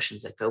body, the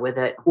emotions that go with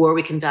it. Or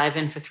we can dive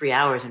in for 3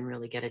 hours and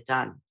really get it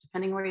done,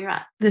 depending where you're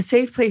at. The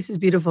safe place is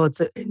beautiful.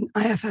 It's in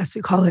IFS,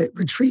 we call it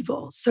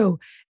retrieval. So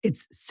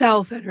it's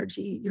self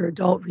energy, your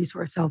adult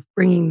resource self,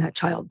 bringing that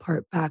child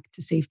part back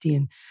to safety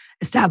and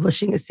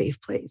establishing a safe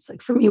place.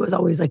 Like for me, it was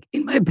always like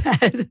in my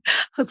bed. I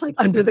was like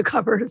under the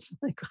covers,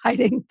 like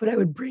hiding, but I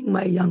would bring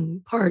my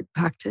young part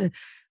back to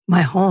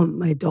my home,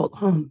 my adult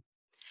home.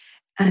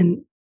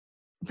 And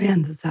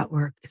man, does that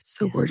work. It's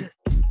so gorgeous.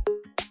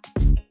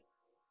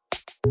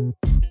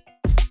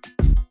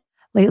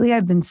 Lately,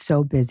 I've been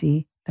so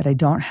busy that I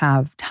don't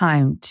have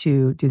time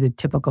to do the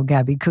typical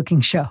Gabby cooking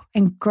show.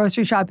 And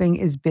grocery shopping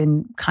has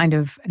been kind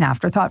of an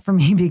afterthought for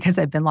me because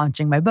I've been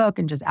launching my book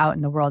and just out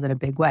in the world in a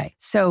big way.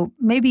 So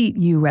maybe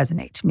you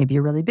resonate. Maybe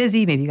you're really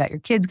busy. Maybe you got your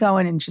kids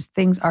going and just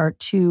things are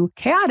too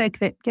chaotic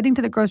that getting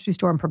to the grocery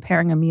store and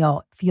preparing a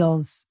meal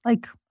feels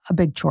like a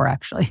big chore,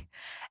 actually.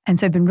 And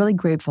so I've been really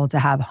grateful to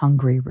have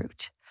Hungry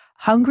Root.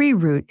 Hungry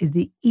Root is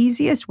the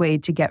easiest way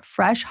to get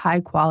fresh,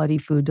 high-quality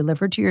food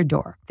delivered to your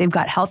door. They've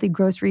got healthy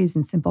groceries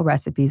and simple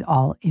recipes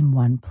all in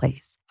one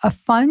place. A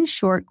fun,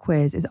 short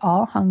quiz is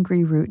all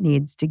Hungry Root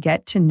needs to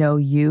get to know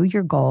you,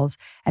 your goals,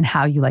 and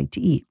how you like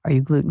to eat. Are you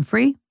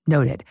gluten-free?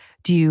 Noted.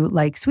 Do you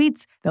like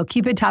sweets? They'll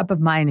keep it top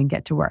of mind and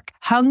get to work.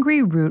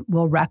 Hungry Root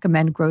will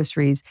recommend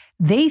groceries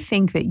they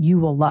think that you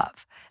will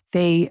love.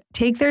 They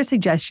take their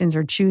suggestions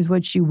or choose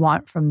what you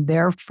want from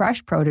their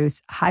fresh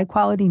produce,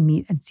 high-quality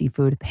meat and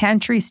seafood,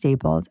 pantry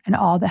staples, and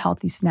all the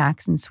healthy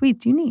snacks and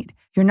sweets you need.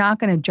 You're not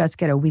going to just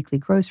get a weekly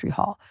grocery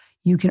haul.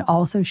 You can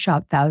also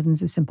shop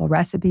thousands of simple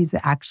recipes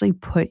that actually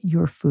put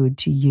your food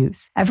to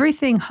use.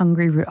 Everything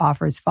Hungry Root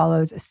offers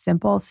follows a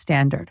simple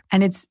standard,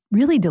 and it's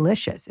really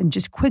delicious and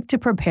just quick to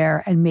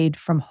prepare and made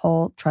from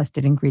whole,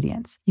 trusted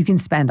ingredients. You can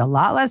spend a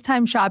lot less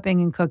time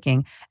shopping and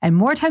cooking and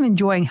more time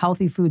enjoying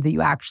healthy food that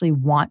you actually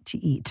want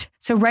to eat.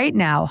 So right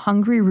now,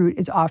 Hungry Root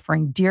is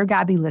offering Dear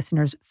Gabby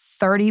listeners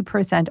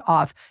 30%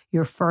 off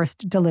your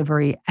first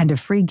delivery and a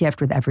free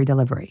gift with every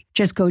delivery.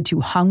 Just go to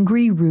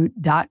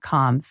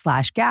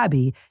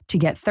hungryroot.com/Gabby to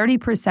get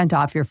 30%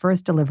 off your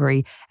first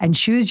delivery and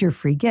choose your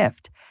free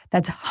gift.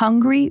 That's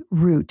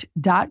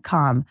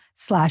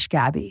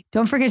hungryroot.com/Gabby.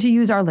 Don't forget to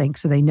use our link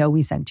so they know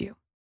we sent you.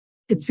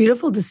 It's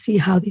beautiful to see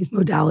how these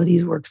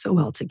modalities work so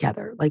well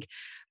together. Like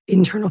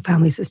internal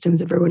family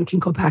systems, everyone can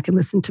go back and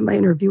listen to my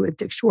interview with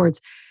Dick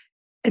Schwartz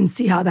and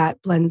see how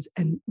that blends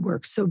and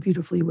works so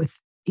beautifully with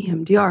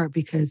EMDR,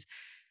 because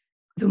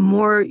the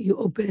more you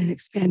open and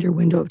expand your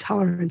window of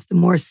tolerance, the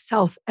more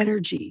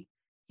self-energy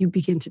you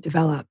begin to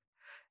develop.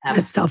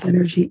 Absolutely. That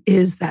self-energy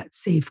is that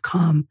safe,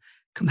 calm,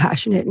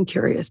 compassionate, and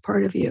curious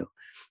part of you.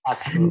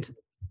 Absolutely. And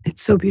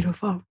it's so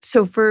beautiful.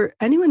 So for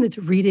anyone that's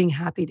reading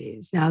Happy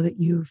Days, now that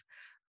you've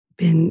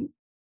been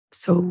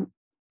so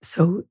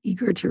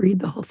eager to read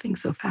the whole thing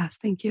so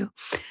fast, thank you.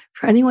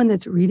 For anyone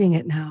that's reading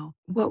it now,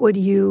 what would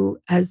you,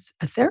 as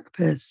a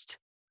therapist,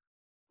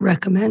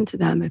 recommend to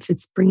them if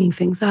it's bringing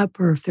things up,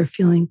 or if they're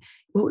feeling,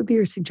 what would be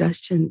your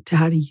suggestion to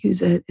how to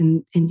use it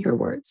in your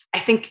words? I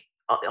think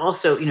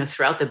also,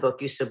 throughout the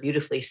book, you so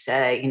beautifully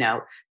say,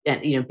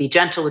 be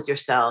gentle with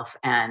yourself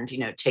and,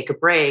 take a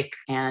break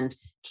and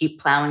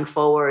keep plowing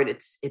forward.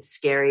 It's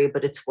scary,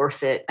 but it's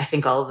worth it. I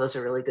think all of those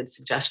are really good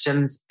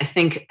suggestions. I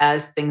think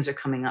as things are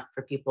coming up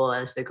for people,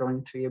 as they're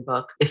going through your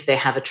book, if they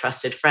have a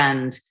trusted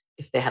friend,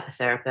 if they have a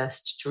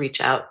therapist, to reach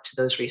out to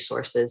those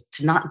resources,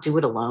 to not do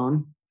it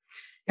alone.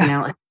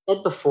 Yeah. Like I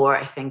said before,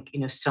 I think,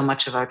 so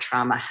much of our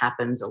trauma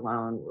happens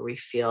alone, where we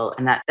feel,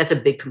 and that's a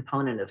big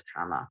component of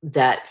trauma,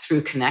 that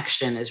through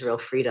connection is real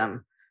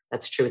freedom.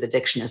 That's true with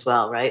addiction as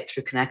well, right?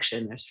 Through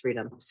connection, there's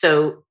freedom.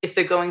 So if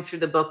they're going through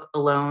the book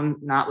alone,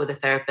 not with a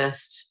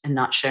therapist and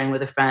not sharing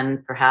with a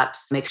friend,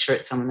 perhaps make sure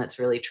it's someone that's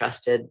really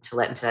trusted to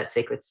let into that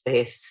sacred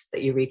space,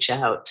 that you reach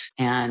out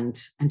and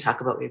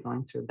talk about what you're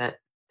going through a bit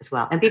as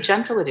well. And be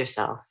gentle with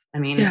yourself. I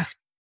mean,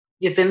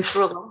 You've been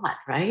through a lot,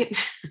 right?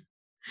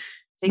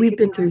 We've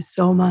been through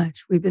so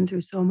much. And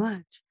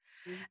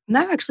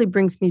that actually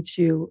brings me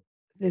to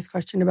this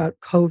question about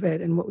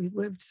COVID and what we've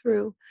lived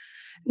through.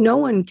 No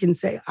one can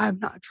say, I'm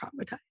not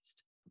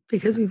traumatized,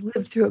 because we've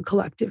lived through a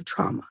collective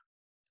trauma.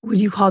 Would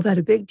you call that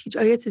a big T?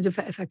 I guess it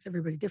affects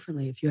everybody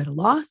differently. If you had a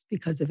loss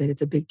because of it,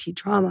 it's a big T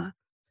trauma.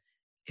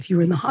 If you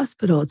were in the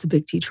hospital, it's a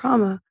big T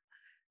trauma.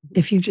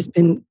 If you've just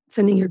been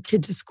sending your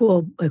kid to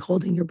school, like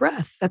holding your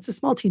breath, that's a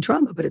small T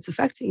trauma, but it's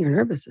affecting your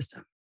nervous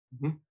system.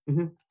 Mm-hmm.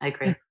 Mm-hmm. I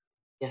agree.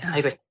 Yeah, I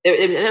agree.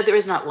 There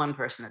is not one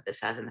person that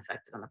this hasn't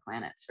affected on the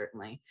planet,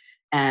 certainly.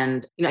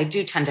 And, I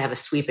do tend to have a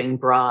sweeping,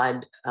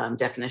 broad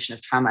definition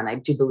of trauma. And I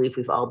do believe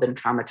we've all been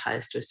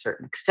traumatized to a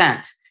certain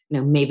extent.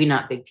 Maybe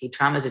not big T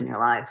traumas in your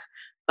life,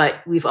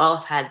 but we've all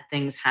had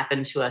things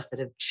happen to us that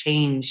have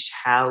changed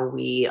how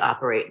we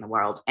operate in the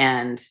world.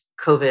 And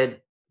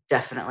COVID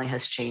definitely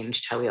has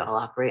changed how we all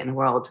operate in the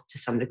world to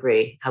some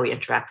degree, how we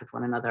interact with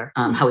one another,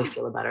 how we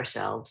feel about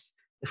ourselves,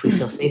 if we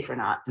feel safe or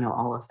not,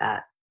 all of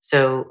that.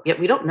 So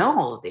we don't know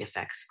all of the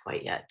effects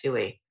quite yet, do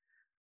we?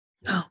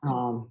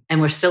 No.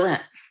 And we're still in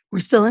it. We're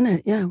still in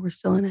it. Yeah, we're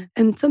still in it.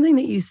 And something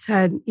that you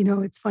said,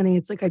 it's funny.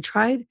 It's like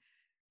I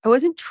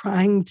wasn't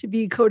trying to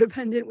be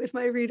codependent with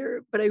my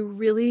reader, but I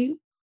really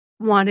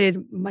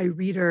wanted my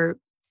reader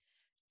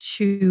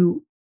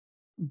to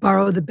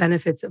borrow the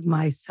benefits of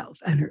my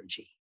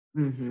self-energy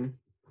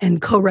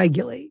and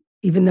co-regulate,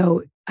 even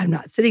though I'm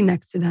not sitting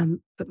next to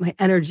them, but my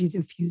energy is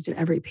infused in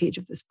every page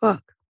of this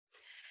book.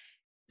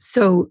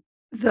 So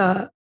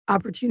the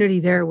opportunity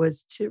there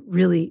was to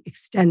really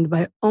extend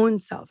my own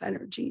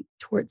self-energy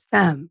towards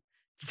them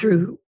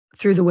through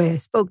the way I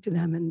spoke to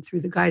them, and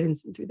through the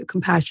guidance, and through the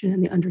compassion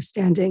and the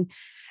understanding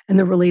and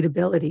the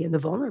relatability and the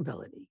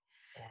vulnerability,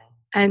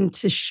 and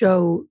to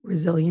show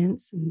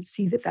resilience and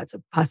see that that's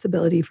a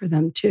possibility for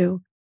them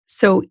too.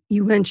 So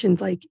you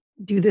mentioned, like,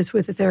 do this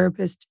with a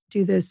therapist,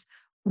 do this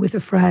with a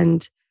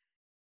friend,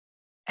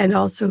 and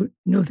also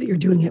know that you're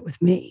doing it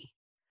with me.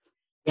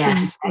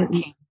 Yes,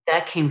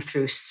 that came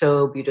through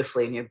so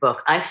beautifully in your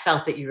book. I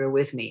felt that you were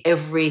with me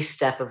every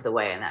step of the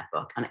way in that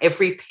book, on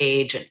every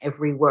page and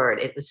every word.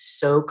 It was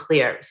so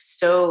clear,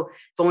 so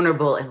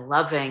vulnerable and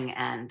loving.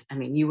 And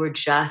you were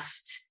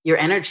just, your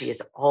energy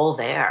is all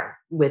there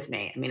with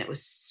me. It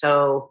was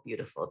so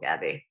beautiful,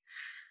 Gabby.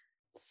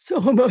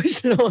 So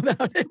emotional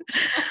about it.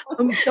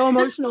 I'm so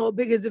emotional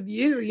because of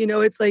you.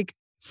 It's like,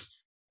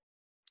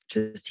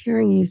 just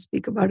hearing you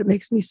speak about it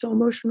makes me so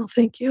emotional.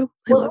 Thank you.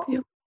 I love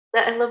you.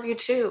 I love you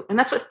too. And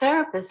that's what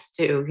therapists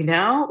do,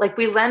 like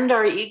we lend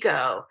our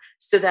ego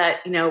so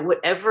that,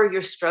 whatever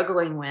you're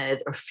struggling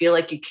with or feel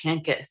like you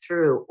can't get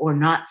through or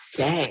not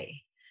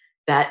say,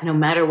 that no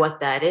matter what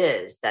that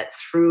is, that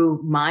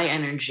through my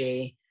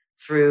energy,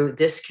 through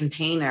this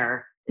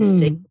container,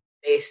 safe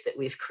space that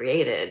we've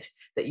created,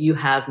 that you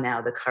have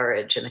now the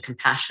courage and the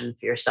compassion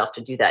for yourself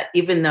to do that,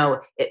 even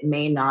though it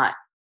may not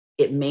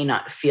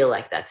feel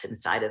like that's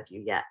inside of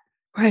you yet.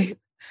 Right.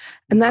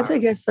 And that's, I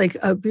guess, like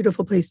a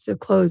beautiful place to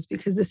close,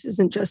 because this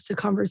isn't just a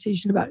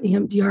conversation about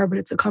EMDR, but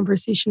it's a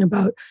conversation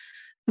about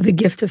the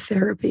gift of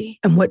therapy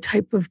and what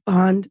type of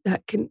bond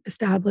that can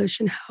establish,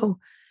 and how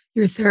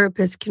your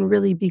therapist can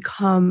really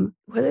become,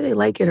 whether they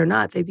like it or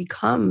not, they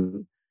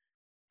become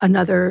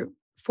another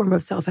form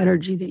of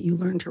self-energy that you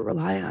learn to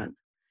rely on.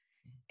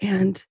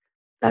 And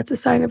that's a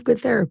sign of good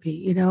therapy.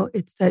 You know,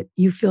 it's that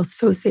you feel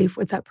so safe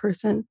with that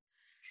person.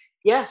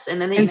 Yes. And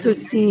then and so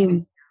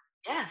seen.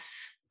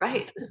 Yes.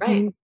 Right. So right.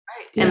 seen.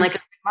 Right. Yeah. And like a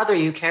mother,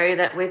 you carry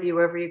that with you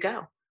wherever you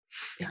go.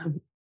 Yeah.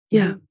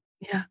 Yeah.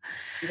 Yeah.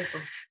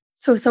 Beautiful.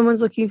 So if someone's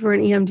looking for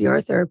an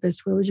EMDR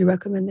therapist, where would you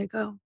recommend they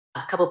go?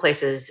 A couple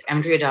places,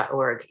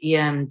 emdria.org,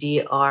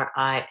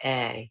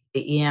 EMDRIA,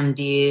 the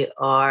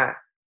EMDR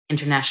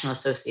International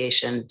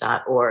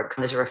Association.org.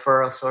 There's a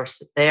referral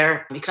source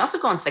there. You can also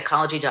go on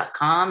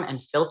psychology.com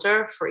and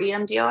filter for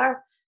EMDR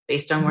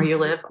based on where you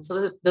live.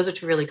 So those are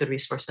two really good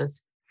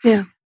resources.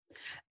 Yeah.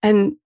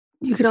 And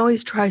you can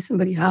always try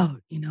somebody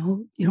out, you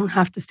know? You don't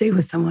have to stay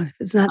with someone. If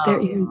it's not there,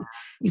 you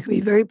can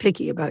be very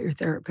picky about your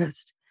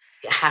therapist.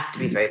 You have to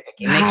be very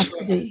picky. You Make have sure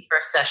to in the be.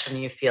 first session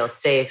you feel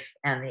safe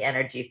and the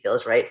energy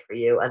feels right for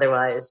you.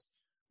 Otherwise,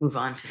 move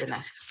on to the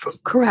next.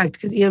 Correct,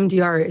 because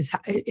EMDR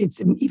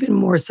it's even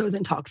more so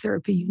than talk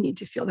therapy. You need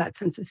to feel that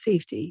sense of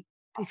safety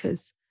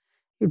because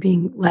you're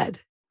being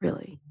led,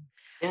 really.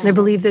 Yeah. And I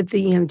believe that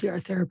the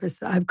EMDR therapists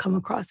that I've come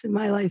across in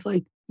my life,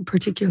 like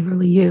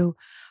particularly you,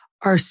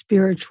 are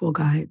spiritual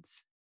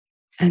guides.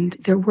 And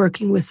they're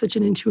working with such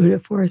an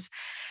intuitive force.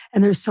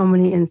 And there's so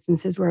many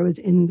instances where I was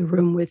in the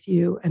room with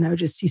you and I would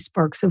just see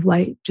sparks of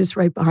light just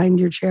right behind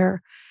your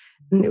chair.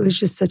 And it was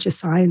just such a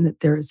sign that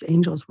there's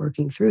angels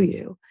working through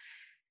you.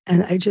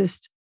 And I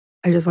just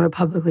want to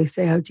publicly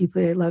say how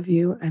deeply I love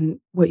you and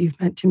what you've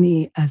meant to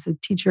me as a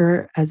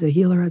teacher, as a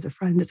healer, as a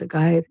friend, as a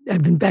guide.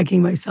 I've been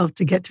begging myself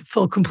to get to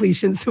full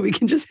completion so we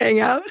can just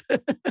hang out.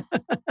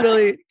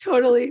 Totally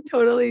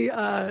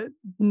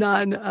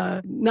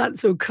not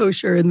so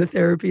kosher in the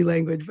therapy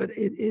language, but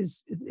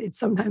it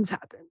sometimes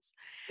happens.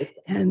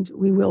 And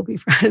we will be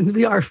friends.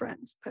 We are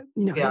friends, but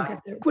we'll get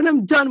there. When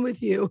I'm done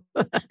with you,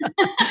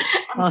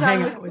 I'll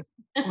hang out with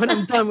you. When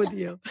I'm done with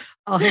you,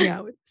 I'll hang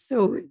out with you.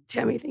 So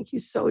Tammy, thank you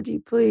so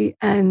deeply.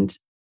 And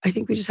I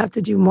think we just have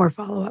to do more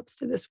follow-ups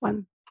to this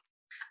one.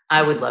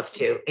 I would love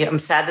to. I'm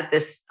sad that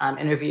this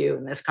interview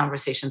and this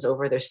conversation's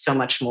over. There's so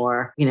much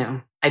more,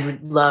 I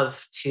would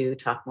love to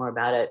talk more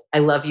about it. I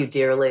love you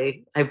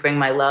dearly. I bring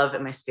my love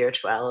and my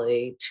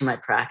spirituality to my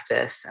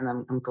practice. And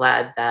I'm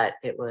glad that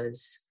it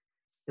was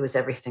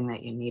everything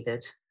that you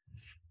needed.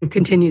 It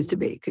continues to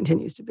be.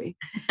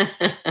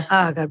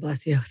 God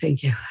bless you.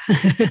 Thank you.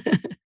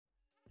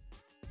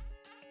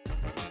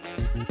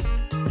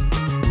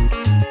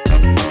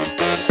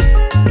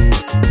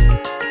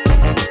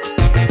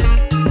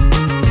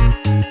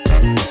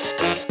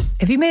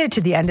 If you made it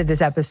to the end of this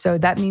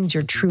episode, that means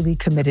you're truly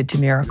committed to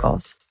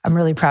miracles. I'm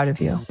really proud of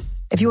you.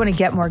 If you want to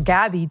get more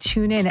Gabby,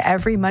 tune in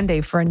every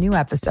Monday for a new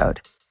episode.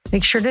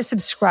 Make sure to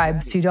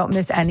subscribe so you don't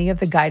miss any of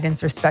the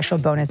guidance or special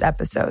bonus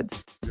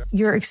episodes.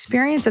 Your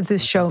experience of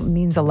this show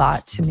means a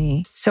lot to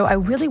me, so I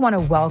really want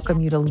to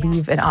welcome you to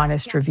leave an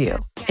honest review.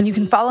 And you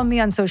can follow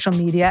me on social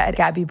media at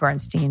Gabby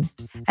Bernstein.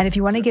 And if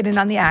you want to get in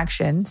on the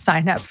action,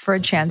 sign up for a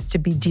chance to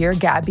be Dear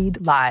Gabby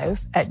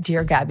live at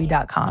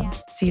deargabby.com.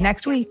 See you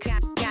next week.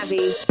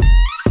 Gabby.